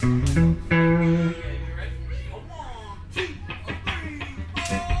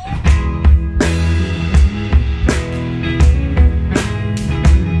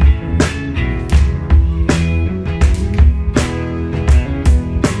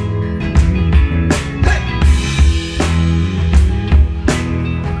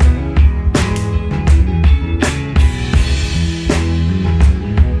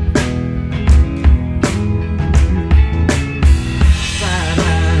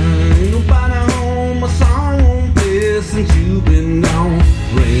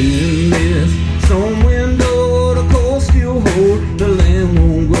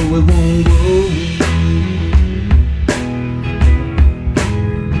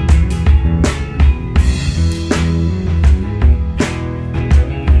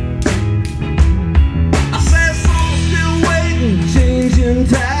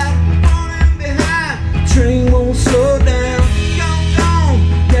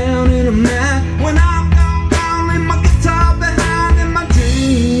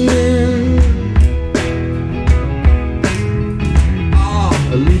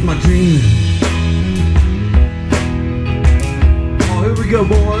go,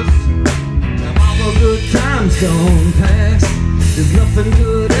 boys. Now all the good times gone past. There's nothing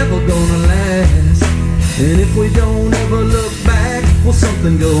good ever gonna last. And if we don't ever look back, will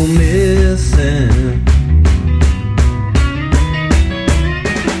something go missing?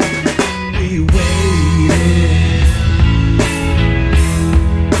 We waited,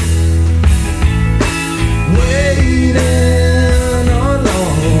 waiting, oh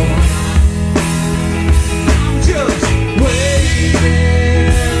Lord. I'm just waiting.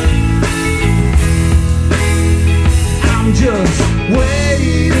 I'm just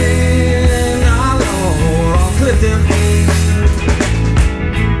waiting, oh Lord. I'll clip them.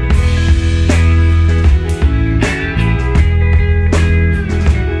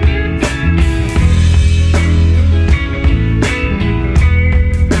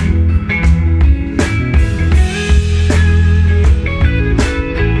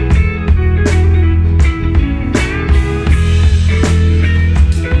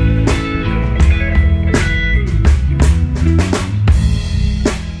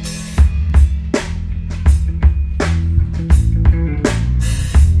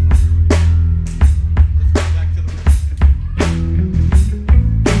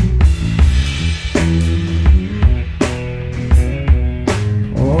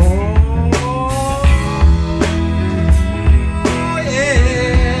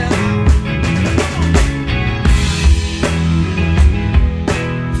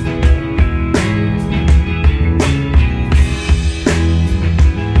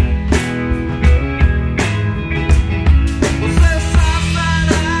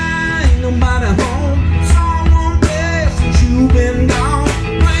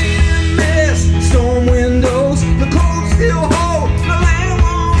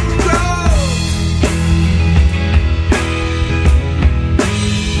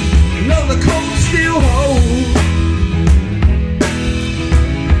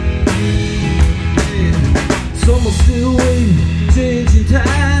 Still waiting, changing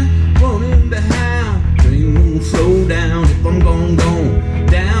time, running behind. Train won't slow down if I'm gone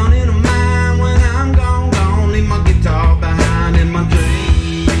down in a mine. When I'm gone, leave my guitar behind in my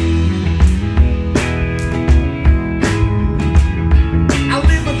dream. I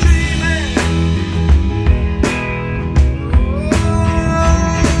live my dreaming.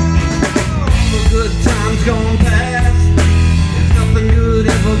 Oh, the good times gone past. There's nothing good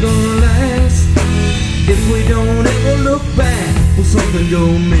ever gonna last. If we don't ever look back, will something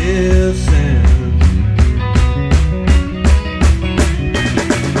go missing?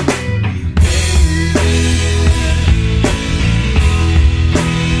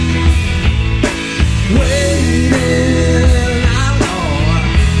 Waiting, our Lord.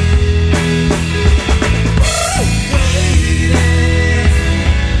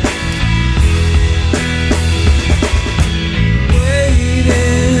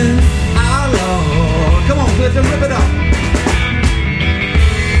 Waiting, our Lord. Come on, Clifton, rip it up.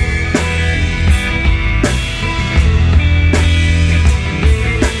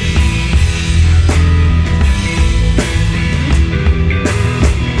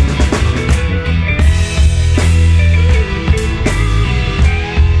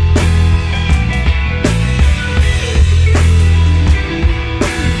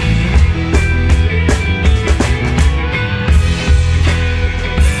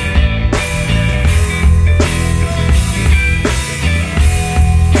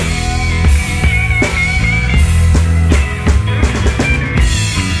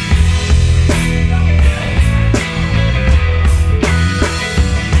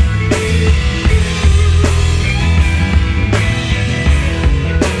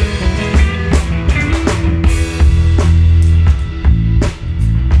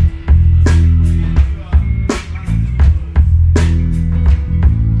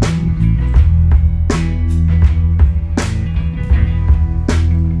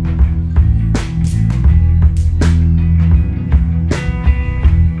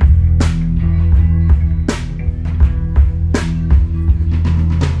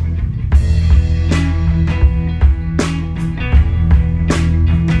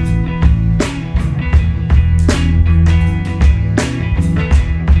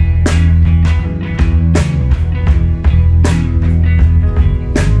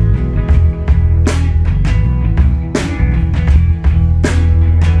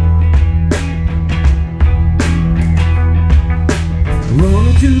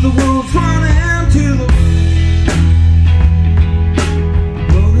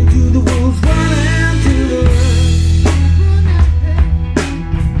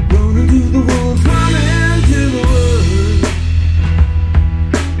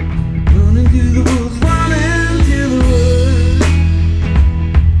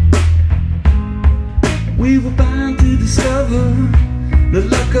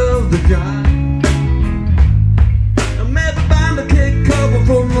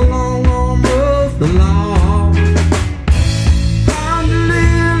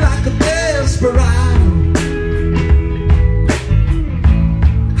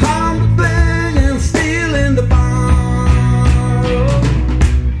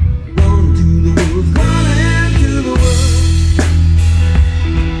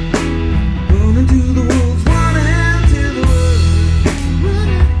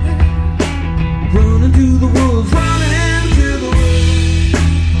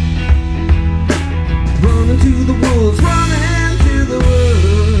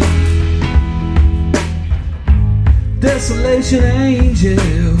 desolation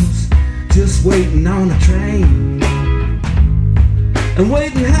angels just waiting on a train, and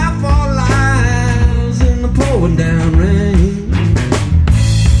waiting half our lives in the pouring down rain.